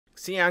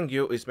Xiang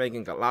Yu is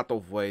making a lot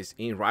of waves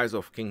in Rise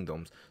of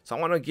Kingdoms, so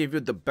I want to give you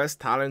the best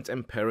talents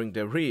and pairing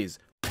there is.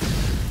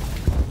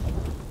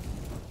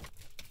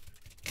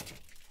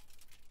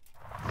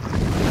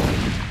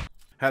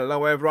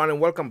 Hello everyone and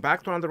welcome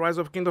back to another Rise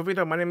of Kingdom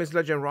video. My name is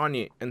Legend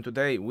Ronnie and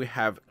today we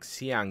have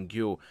Xiang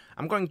Yu.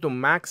 I'm going to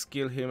max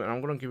skill him and I'm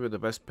going to give you the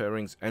best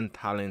pairings and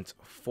talents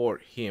for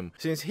him.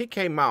 Since he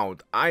came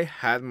out, I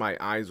had my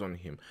eyes on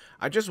him.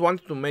 I just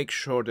wanted to make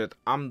sure that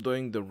I'm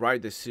doing the right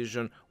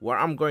decision where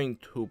I'm going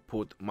to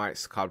put my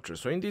sculpture.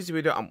 So in this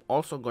video, I'm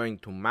also going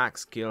to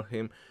max skill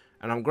him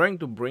and I'm going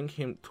to bring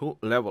him to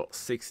level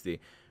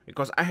 60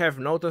 because I have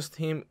noticed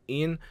him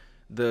in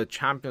the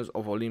Champions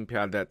of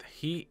Olympia that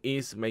he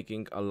is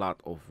making a lot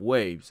of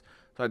waves.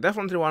 So I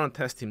definitely want to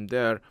test him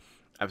there.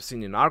 I've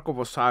seen in Ark of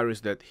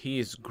Osiris that he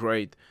is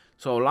great.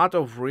 So a lot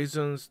of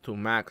reasons to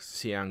max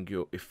Xiang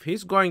Yu. If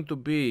he's going to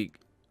be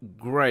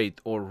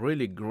great or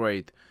really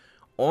great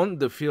on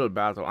the field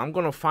battle, I'm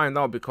going to find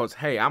out because,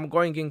 hey, I'm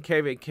going in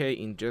KVK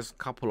in just a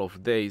couple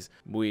of days.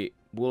 We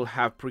will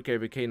have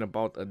pre-KVK in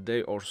about a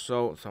day or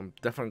so. So I'm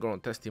definitely going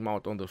to test him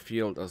out on the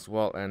field as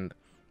well and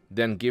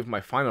then give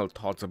my final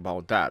thoughts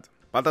about that.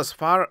 But as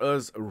far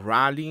as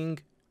rallying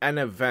and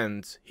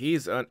events, he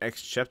is an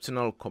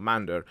exceptional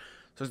commander.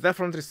 So it's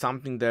definitely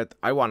something that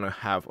I want to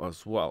have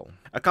as well.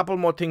 A couple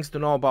more things to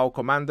know about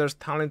commanders.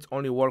 Talents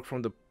only work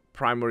from the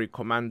primary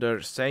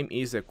commander. Same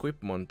is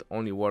equipment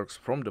only works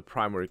from the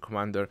primary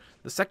commander.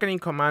 The second in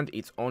command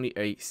is only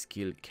a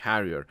skill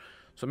carrier.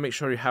 So make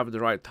sure you have the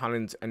right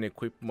talents and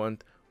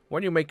equipment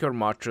when you make your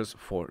marches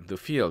for the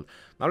field.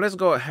 Now let's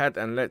go ahead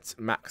and let's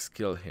max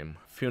skill him.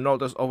 If you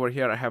notice over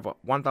here, I have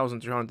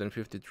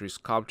 1353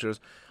 sculptures.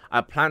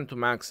 I plan to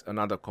max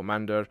another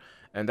commander,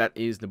 and that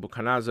is the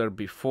Nebuchadnezzar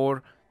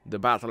before the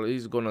battle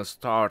is gonna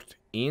start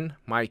in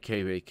my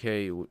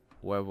KVK,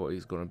 whoever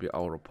is gonna be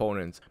our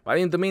opponents. But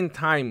in the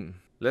meantime,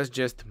 let's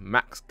just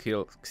max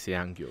kill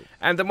Xiang Yu.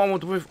 And the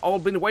moment we've all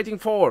been waiting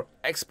for,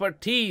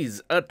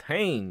 expertise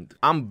attained.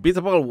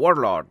 Unbeatable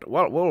warlord.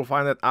 Well, we'll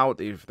find it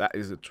out if that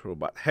is true.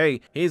 But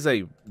hey, he's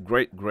a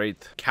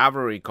great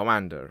cavalry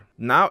commander.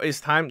 Now it's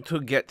time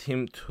to get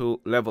him to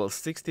level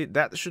 60.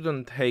 That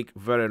shouldn't take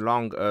very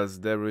long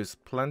as there is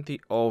plenty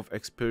of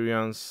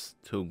experience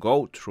to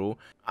go through.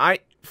 I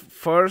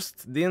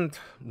first didn't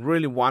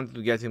really want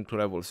to get him to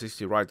level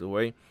 60 right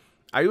away.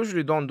 I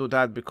usually don't do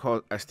that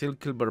because I still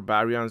kill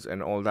barbarians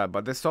and all that,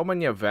 but there's so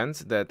many events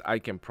that I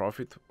can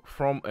profit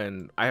from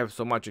and I have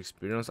so much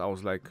experience. I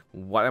was like,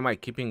 what am I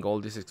keeping all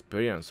this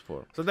experience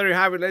for? So there you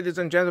have it, ladies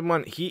and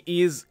gentlemen. He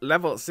is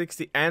level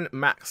 60 and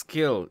max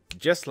skill,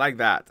 just like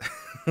that.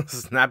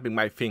 Snapping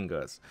my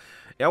fingers.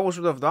 Yeah, I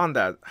should have done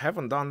that. I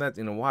haven't done that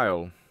in a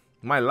while.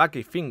 My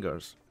lucky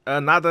fingers.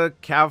 Another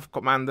Cav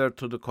commander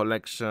to the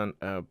collection,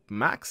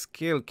 max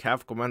skill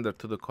Cav commander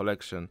to the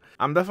collection.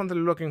 I'm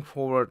definitely looking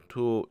forward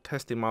to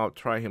test him out,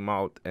 try him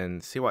out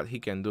and see what he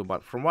can do.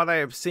 But from what I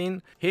have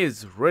seen, he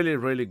is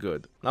really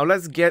good. Now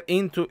let's get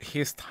into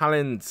his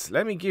talents.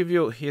 Let me give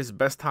you his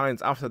best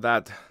talents. After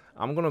that,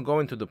 I'm gonna go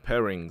into the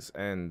pairings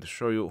and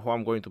show you who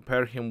I'm going to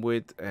pair him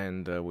with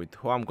and with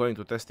who I'm going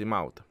to test him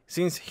out.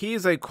 Since he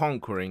is a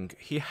conquering,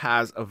 he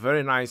has a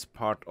very nice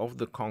part of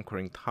the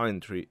conquering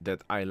talent tree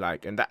that I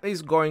like, and that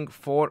is going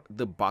for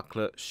the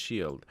buckler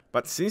shield.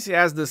 But since he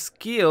has the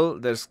skill,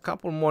 there's a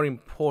couple more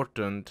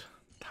important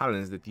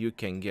talents that you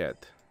can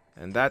get,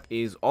 and that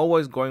is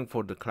always going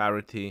for the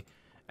clarity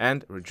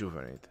and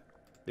rejuvenate.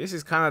 This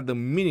is kind of the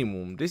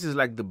minimum. This is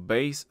like the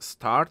base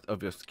start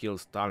of your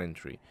skills talent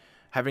tree.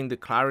 Having the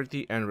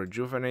clarity and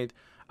rejuvenate.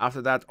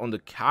 After that, on the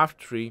calf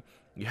tree,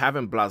 you have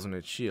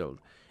emblazoned shield.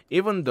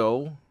 Even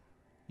though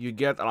you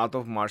get a lot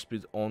of march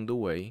speed on the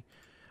way,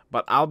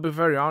 but I'll be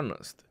very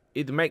honest,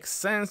 it makes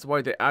sense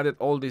why they added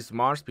all this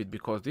march speed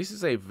because this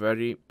is a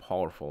very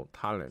powerful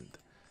talent.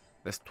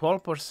 There's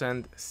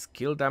 12%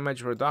 skill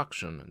damage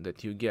reduction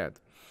that you get.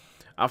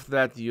 After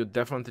that, you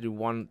definitely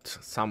want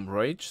some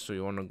rage, so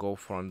you want to go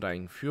for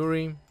Undying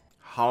Fury.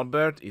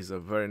 Halberd is a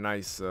very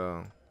nice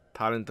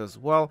talent as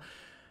well.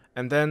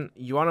 And then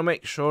you want to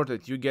make sure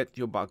that you get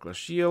your buckler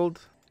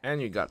shield,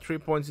 and you got 3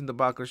 points in the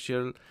buckler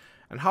shield.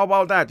 And how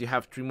about that? You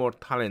have 3 more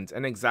talents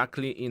and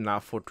exactly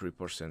enough for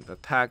 3%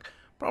 attack.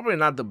 Probably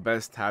not the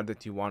best tag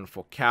that you want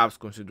for Cavs,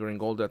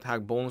 considering all the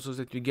attack bonuses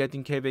that you get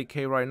in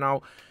KVK right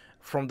now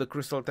from the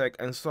Crystal Tech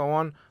and so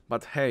on.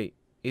 But hey,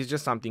 it's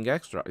just something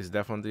extra. It's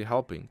definitely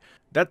helping.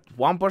 That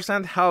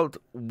 1% health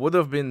would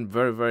have been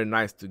very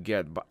nice to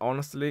get, but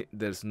honestly,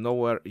 there's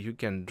nowhere you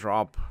can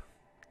drop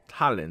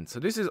talents. So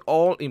this is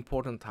all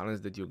important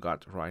talents that you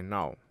got right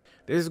now.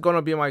 This is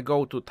gonna be my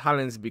go-to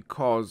talents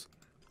because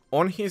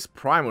on his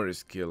primary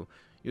skill,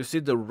 you see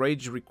the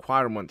rage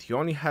requirement. He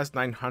only has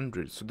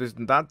 900, so there's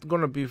not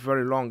gonna be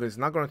very long. It's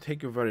not gonna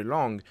take you very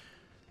long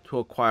to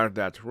acquire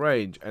that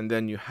rage. And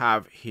then you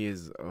have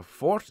his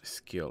fourth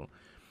skill,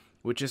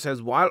 which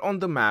says while on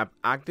the map,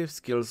 active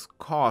skills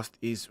cost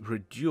is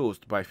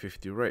reduced by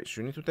 50 rage.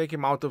 You need to take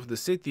him out of the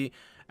city,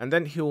 and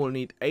then he will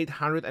need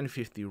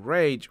 850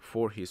 rage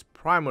for his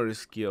primary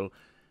skill,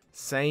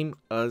 same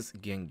as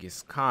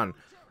Genghis Khan.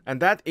 And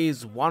that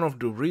is one of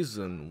the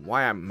reasons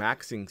why I'm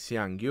maxing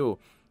Xiang Yu,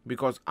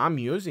 because I'm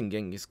using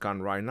Genghis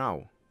Khan right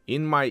now.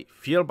 In my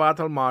field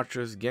battle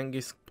marches,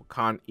 Genghis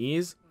Khan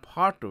is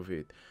part of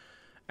it.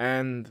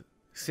 And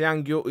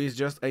Xiang Yu is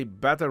just a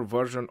better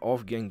version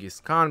of Genghis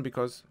Khan,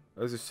 because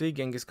as you see,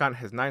 Genghis Khan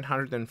has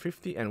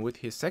 950, and with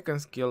his second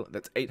skill,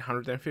 that's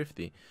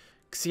 850.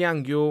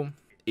 Xiang Yu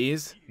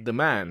is the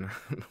man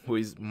who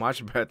is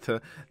much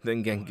better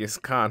than Genghis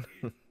Khan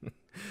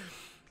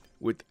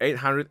with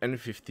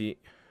 850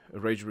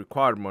 rage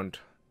requirement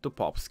to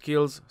pop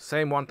skills,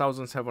 same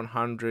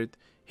 1700,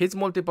 hits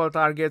multiple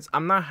targets.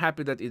 I'm not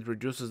happy that it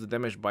reduces the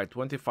damage by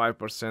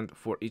 25%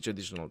 for each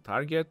additional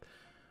target,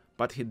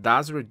 but he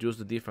does reduce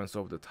the defense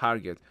of the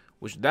target,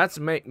 which that's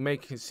make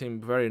him seem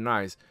very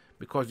nice,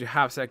 because you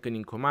have second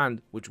in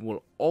command, which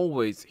will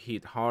always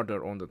hit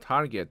harder on the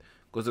target,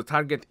 because the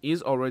target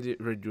is already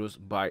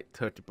reduced by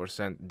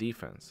 30%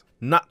 defense.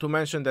 Not to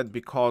mention that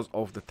because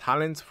of the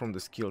talents from the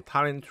skill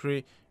talent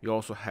tree, you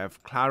also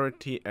have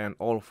clarity and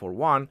all for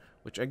one,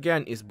 which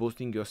again is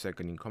boosting your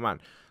second in command.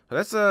 So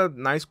that's a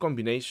nice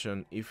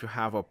combination if you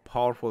have a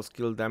powerful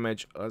skill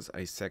damage as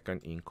a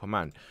second in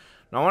command.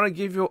 Now I want to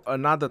give you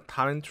another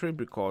talent tree,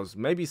 because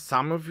maybe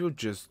some of you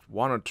just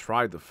want to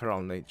try the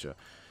feral nature.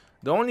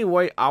 The only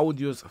way I would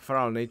use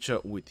feral nature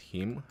with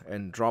him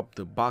and drop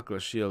the buckler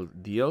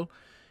shield deal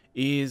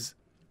is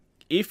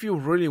if you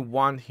really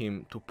want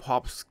him to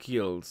pop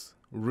skills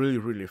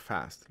really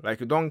fast. Like,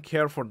 you don't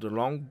care for the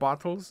long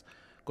battles,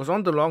 because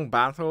on the long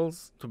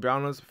battles, to be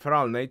honest,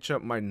 feral nature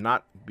might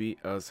not be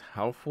as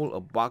helpful. A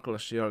buckler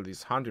shield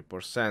is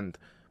 100%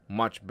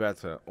 much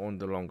better on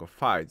the longer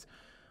fights.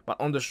 But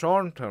on the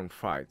short-term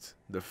fights,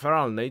 the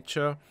feral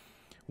nature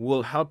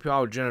will help you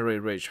out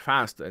generate rage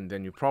faster, and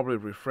then you probably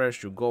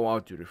refresh, you go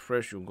out, you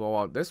refresh, you go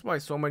out. That's why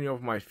so many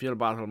of my field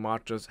battle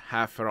marches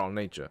have feral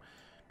nature.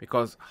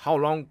 Because how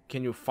long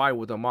can you fight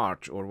with a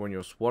march, or when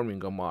you're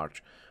swarming a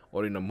march,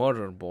 or in a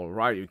murder ball,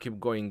 right? You keep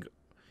going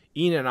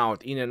in and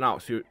out, in and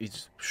out. So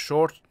it's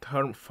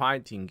short-term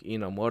fighting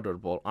in a murder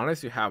ball,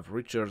 unless you have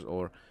riches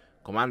or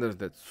commanders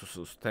that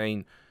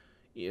sustain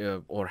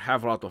or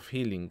have a lot of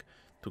healing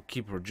to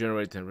keep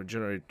regenerate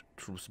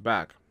troops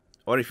back.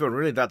 Or if you're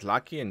really that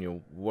lucky and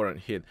you weren't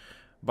hit.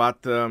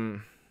 But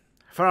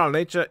feral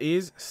nature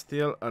is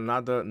still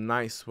another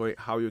nice way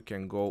how you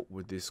can go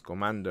with this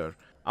commander.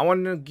 I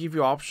want to give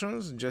you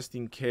options just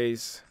in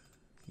case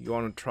you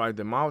want to try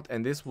them out,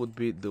 and this would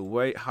be the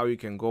way how you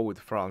can go with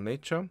feral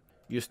nature.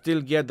 You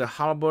still get the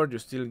halberd, you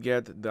still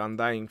get the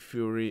undying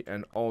fury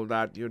and all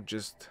that. You're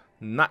just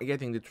not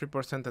getting the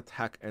 3%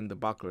 attack and the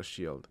buckler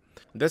shield.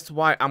 That's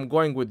why I'm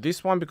going with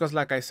this one, because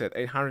like I said,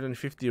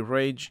 850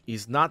 rage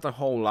is not a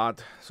whole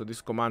lot, so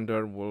this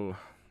commander will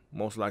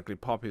most likely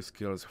pop his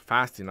skills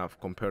fast enough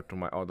compared to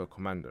my other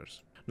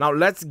commanders. Now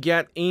let's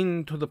get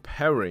into the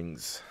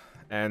pairings,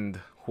 and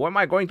who am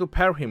I going to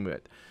pair him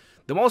with?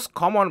 The most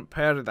common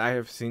pair that I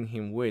have seen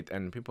him with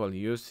and people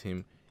use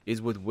him is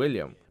with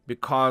William,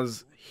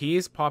 because he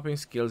is popping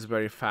skills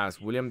very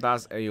fast. William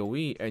does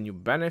AoE, and you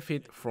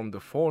benefit from the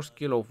 4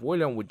 skill of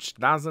William, which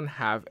doesn't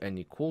have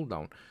any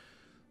cooldown.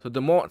 So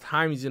the more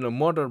times in a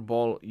murder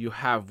ball you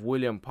have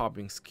William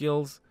popping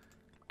skills,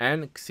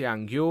 and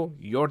Xiang Yu,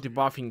 you're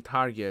debuffing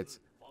targets,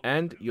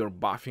 and you're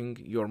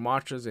buffing your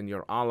marches and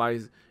your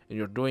allies, and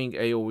you're doing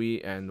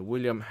AoE, and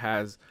William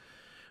has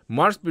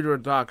march speed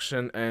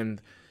reduction,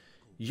 and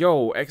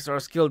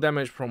extra skill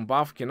damage from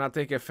buff cannot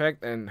take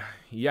effect, and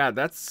yeah,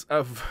 that's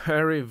a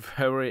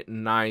very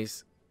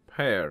nice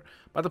pair.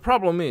 But the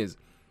problem is,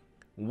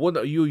 would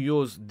you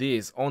use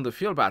this on the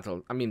field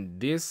battle? I mean,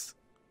 this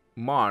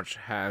march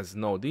has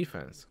no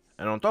defense,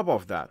 and on top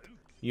of that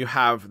you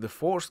have the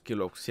 4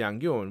 skill of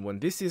Xiang Yu, and when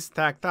this is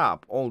stacked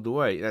up all the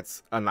way,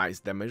 that's a nice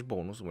damage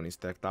bonus when it's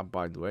stacked up,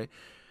 by the way,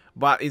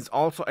 but it's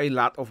also a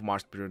lot of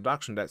march speed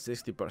reduction, that's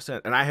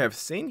 60%, and I have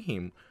seen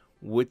him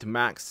with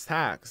max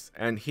stacks,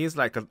 and he's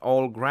like an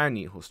old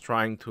granny who's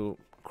trying to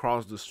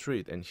cross the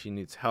street and she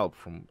needs help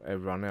from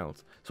everyone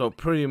else. So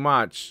pretty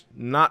much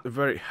not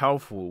very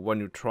helpful when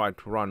you try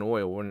to run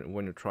away, or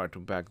when you try to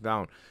back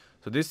down.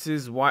 So this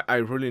is why I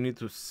really need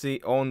to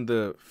see on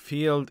the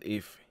field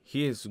if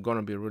he is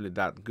gonna be really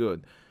that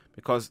good,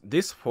 because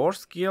this 4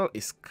 skill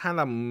is kind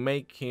of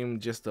make him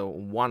just a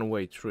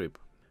one-way trip.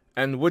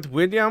 And with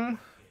William,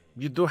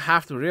 you do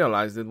have to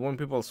realize that when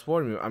people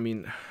swarm you, I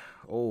mean,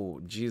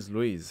 oh geez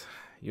Louise,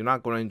 you're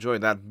not gonna enjoy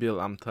that build,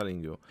 I'm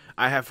telling you.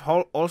 I have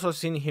also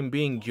seen him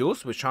being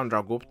used with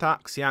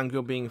Chandragupta, Xiang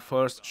Yu being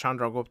first,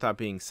 Chandragupta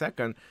being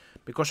second,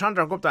 because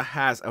Chandragupta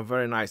has a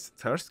very nice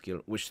third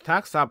skill which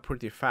stacks up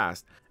pretty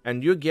fast,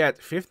 and you get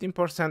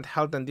 15%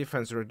 health and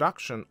defense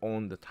reduction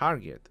on the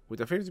target. With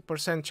a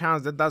 50%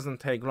 chance, that doesn't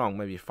take long,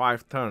 maybe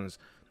 5 turns,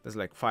 that's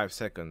like 5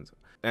 seconds.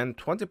 And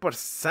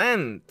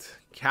 20%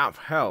 cap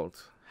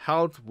health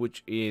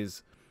which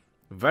is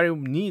very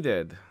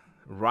needed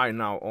right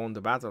now on the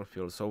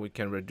battlefield, so we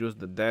can reduce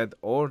the dead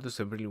or the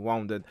severely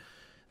wounded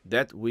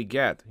that we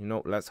get,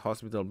 less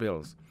hospital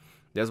bills.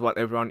 That's what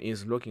everyone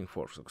is looking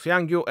for. So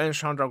Xiang Yu and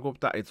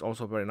Chandragupta, it's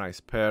also a very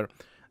nice pair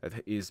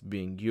that is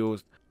being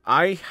used.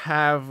 I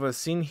have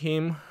seen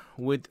him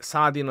with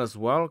Saladin as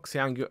well,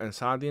 Xiang Yu and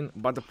Saladin,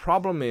 but the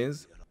problem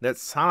is that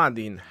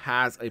Saladin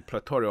has a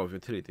plethora of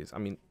utilities. I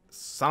mean,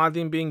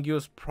 Saladin being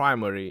used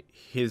primary,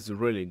 he's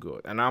really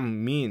good, and I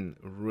mean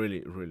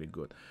really, really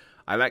good.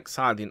 I like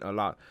Saladin a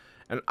lot,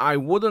 and I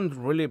wouldn't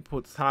really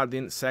put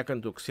Saladin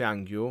second to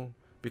Xiang Yu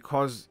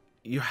because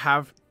you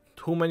have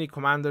too many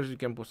commanders you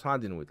can put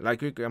Saladin with.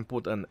 Like you can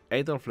put an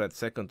Aethelflaed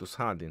second to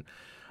Saladin.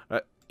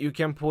 You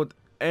can put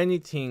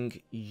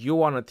anything you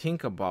want to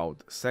think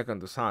about second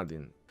to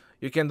Saladin.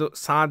 You can do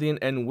Saladin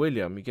and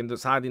William. You can do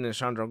Saladin and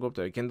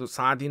Chandragupta. You can do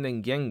Saladin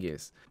and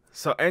Genghis.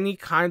 So any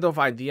kind of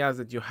ideas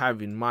that you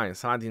have in mind,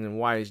 Saladin and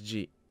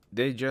YSG,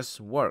 they just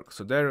work.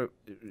 So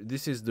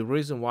this is the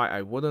reason why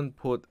I wouldn't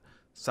put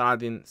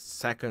Saladin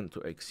second to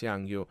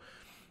Xiang Yu.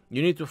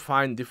 You need to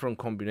find different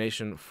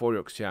combination for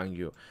your Xiang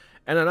Yu.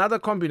 And another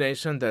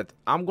combination that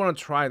I'm going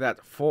to try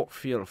that for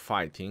field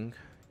fighting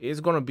is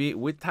going to be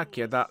with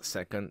Takeda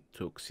second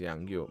to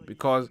Xiang Yu,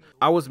 because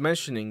I was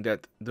mentioning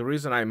that the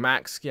reason I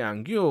max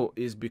Xiang Yu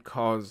is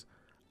because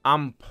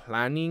I'm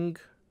planning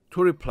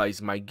to replace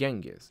my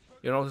Genghis.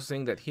 You're also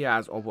saying that he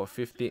has over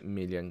 50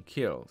 million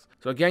kills.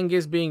 So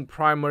Genghis being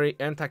primary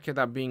and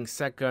Takeda being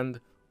second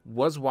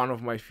was one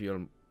of my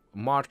field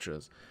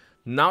marchers.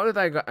 Now that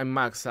I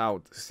maxed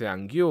out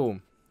Xiang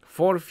Yu,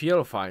 for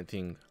field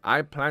fighting,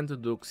 I plan to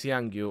do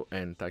Xiang Yu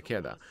and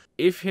Takeda.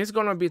 If he's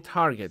gonna be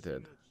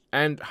targeted,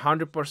 and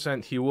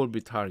 100% he will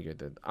be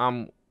targeted,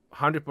 I'm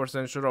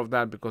 100% sure of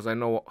that because I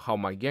know how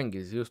my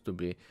Genghis used to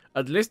be,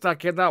 at least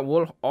Takeda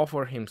will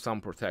offer him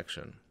some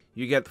protection.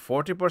 You get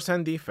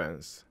 40%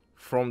 defense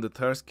from the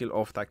third skill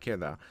of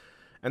Takeda,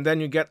 and then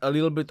you get a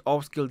little bit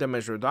of skill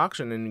damage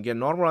reduction, and you get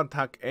normal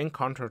attack and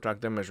counter attack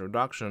damage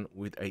reduction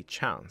with a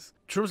chance.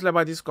 Troops led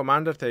by this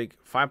commander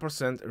take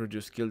 5%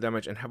 reduced skill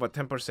damage and have a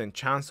 10%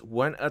 chance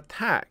when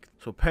attacked.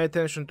 So pay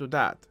attention to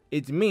that.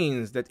 It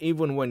means that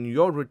even when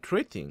you're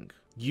retreating,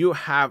 you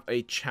have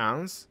a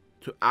chance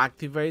to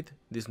activate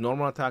this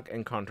normal attack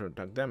and counter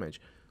attack damage.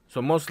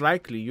 So most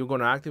likely you're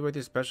gonna activate it,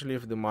 especially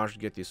if the march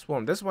gets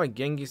swarmed. That's why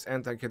Genghis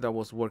and Takeda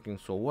was working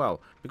so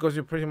well, because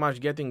you're pretty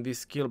much getting this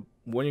skill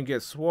when you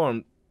get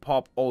swarmed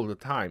pop all the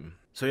time.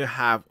 So you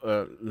have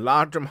a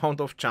large amount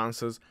of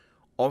chances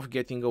of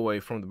getting away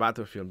from the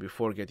battlefield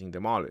before getting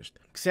demolished.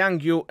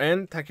 Xiang Yu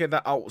and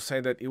Takeda, I would say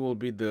that it will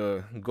be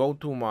the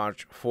go-to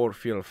march for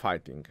field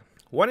fighting.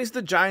 When it's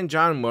the giant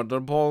murder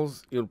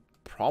balls, you'll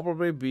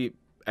probably be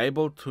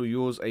able to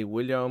use a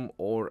William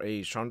or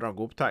a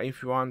Chandragupta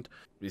if you want.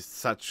 It's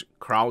such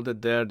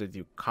crowded there that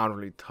you can't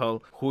really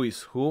tell who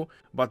is who.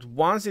 But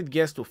once it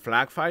gets to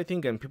flag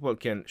fighting and people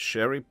can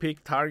cherry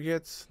pick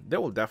targets, they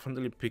will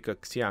definitely pick a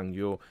Xiang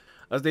Yu,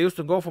 as they used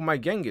to go for my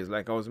Genghis.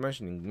 Like I was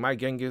mentioning, my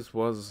Genghis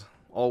was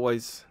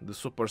always the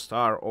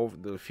superstar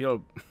of the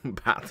field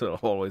battle,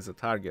 always a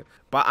target.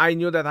 But I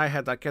knew that I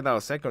had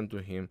Takeda second to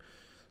him,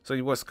 so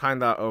it was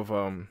kind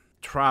of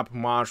trap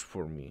march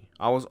for me.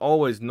 I was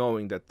always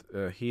knowing that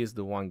he is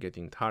the one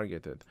getting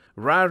targeted.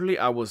 Rarely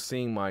I was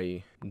seeing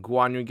my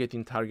Guan Yu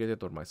getting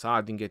targeted, or my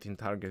Saladin getting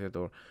targeted,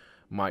 or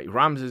my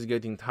Ramses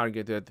getting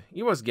targeted.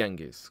 It was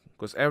Genghis,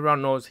 because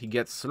everyone knows he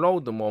gets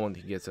slowed the moment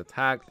he gets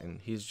attacked, and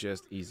he's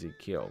just easy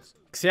kills.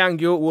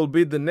 Xiang Yu will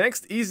be the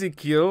next easy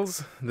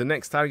kills, the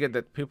next target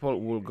that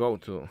people will go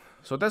to.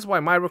 So that's why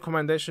my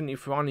recommendation,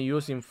 if you want to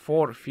use him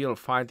for field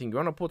fighting, you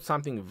want to put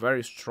something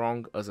very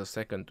strong as a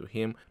second to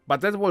him. But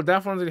that will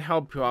definitely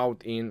help you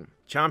out in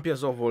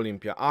Champions of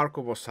Olympia, Ark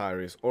of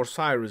Osiris, or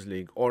Cyrus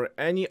League, or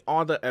any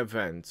other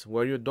events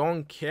where you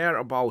don't care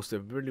about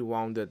severely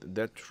wounded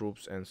dead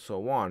troops and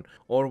so on.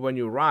 Or when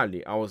you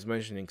rally, I was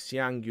mentioning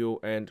Xiang Yu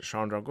and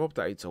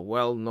Chandragupta, it's a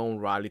well-known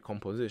rally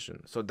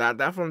composition. So that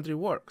definitely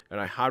works, and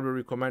I highly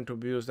recommend to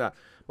use that.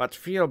 But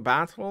field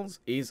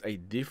battles is a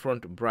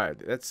different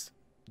breed. That's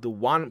the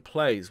one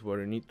place where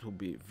you need to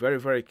be very,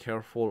 very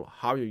careful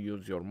how you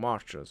use your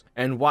marchers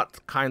and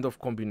what kind of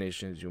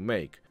combinations you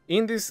make.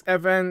 In this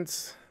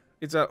event,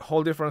 it's a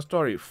whole different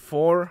story.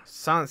 For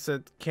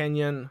Sunset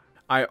Canyon,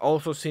 I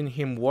also seen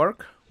him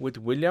work with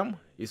William.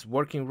 It's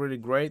working really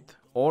great.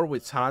 Or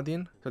with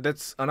Saladin. So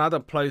that's another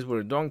place where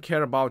you don't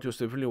care about your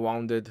severely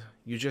wounded.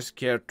 You just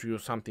care to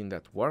use something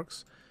that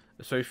works.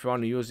 So if you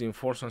want to use him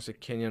for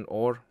Sunset Canyon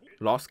or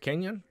Lost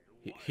Canyon,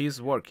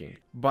 he's working.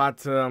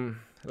 But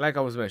like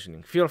I was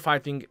mentioning, field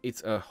fighting,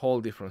 it's a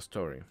whole different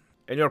story.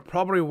 And you're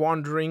probably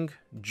wondering,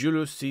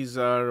 Julius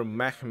Caesar,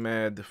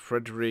 Mehmed,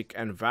 Frederick,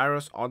 and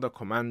various other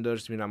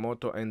commanders,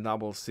 Minamoto and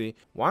Double C.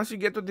 Once you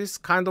get to this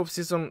kind of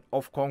season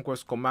of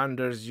conquest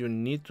commanders, you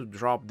need to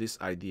drop this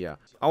idea.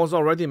 I was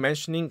already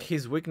mentioning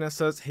his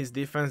weaknesses, his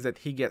defense, that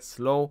he gets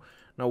slow.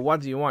 Now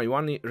what do you want? You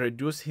want to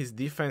reduce his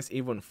defense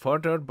even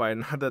further by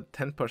another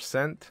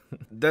 10%?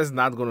 That's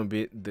not going to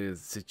be the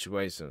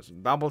situation. So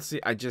Double C,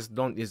 I just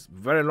don't, it's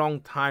very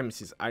long time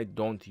since I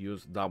don't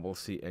use Double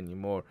C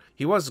anymore.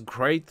 He was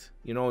great,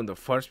 you know, in the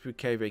first few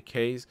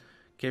KVKs,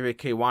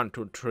 KVK 1,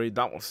 2, 3,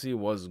 Double C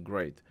was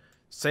great.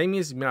 Same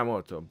is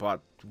Minamoto,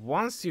 but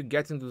once you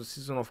get into the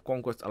season of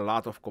conquest, a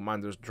lot of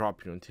commanders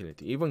drop your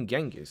utility. Even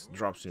Genghis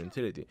drops your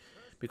utility,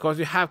 Because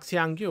you have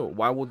Xiang Yu.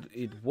 Why would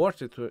it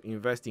worth it to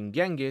invest in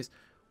Genghis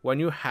when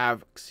you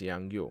have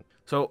Xiang Yu?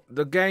 So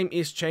the game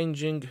is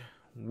changing.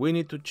 We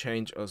need to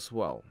change as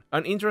well.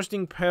 An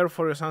interesting pair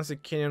for your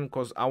Sunset Canyon,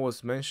 because I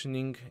was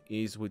mentioning,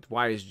 is with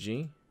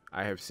YSG.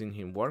 I have seen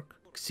him work.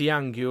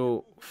 Xiang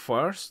Yu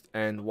first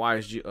and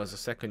YSG as a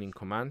second in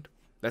command.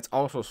 That's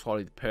also a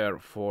solid pair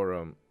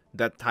for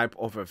that type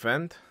of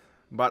event.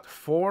 But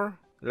for,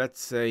 let's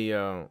say,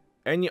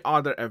 any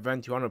other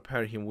event, you want to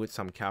pair him with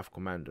some CAF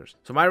commanders.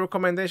 So my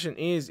recommendation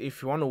is,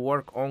 if you want to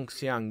work on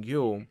Xiang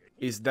Yu,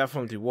 it's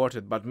definitely worth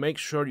it, but make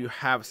sure you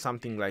have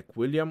something like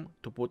William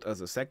to put as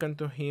a second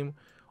to him,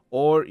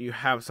 or you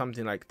have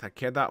something like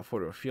Takeda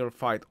for a field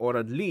fight, or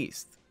at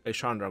least a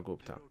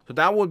Chandragupta. So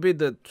that would be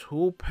the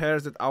two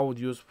pairs that I would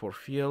use for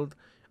field.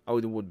 I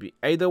would be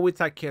either with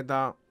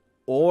Takeda,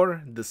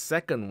 or the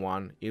second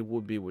one, it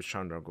would be with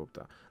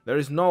Chandragupta. There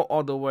is no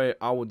other way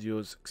I would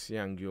use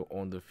Xiang Yu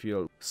on the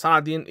field.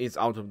 Saladin is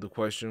out of the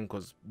question,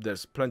 because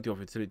there's plenty of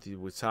utility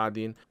with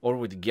Saladin. Or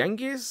with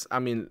Genghis, I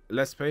mean,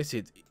 let's face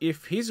it,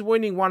 if he's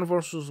winning 1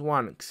 versus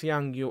 1,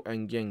 Xiang Yu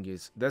and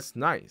Genghis, that's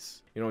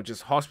nice. You know,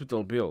 just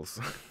hospital bills.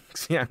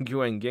 Xiang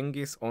Yu and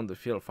Genghis on the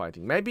field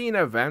fighting. Maybe in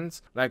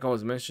events, like I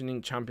was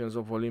mentioning, Champions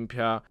of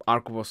Olympia,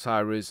 Ark of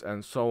Osiris,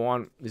 and so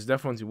on, is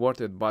definitely worth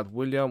it, but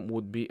William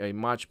would be a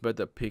much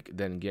better pick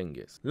than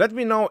Genghis. Let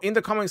me know in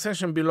the comment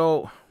section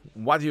below,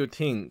 what do you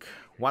think?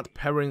 What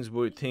pairings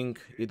would you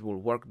think it will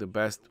work the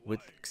best with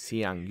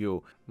Xiang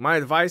Yu? My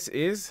advice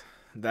is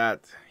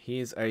that he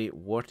is a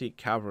worthy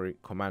cavalry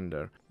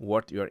commander,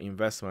 worth your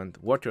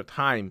investment, worth your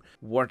time,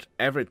 worth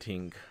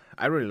everything.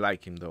 I really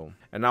like him though,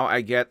 and now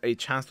I get a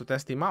chance to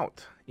test him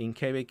out in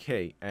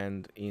KVK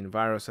and in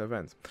various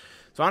events.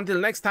 So until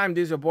next time,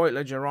 this is your boy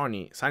Legend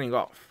Ronnie signing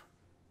off.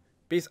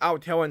 Peace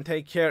out, y'all, and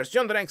take care. See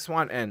you on the next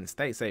one, and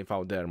stay safe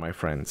out there, my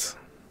friends.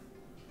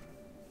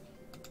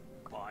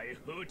 百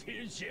合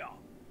天下，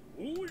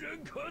无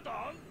人可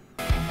挡。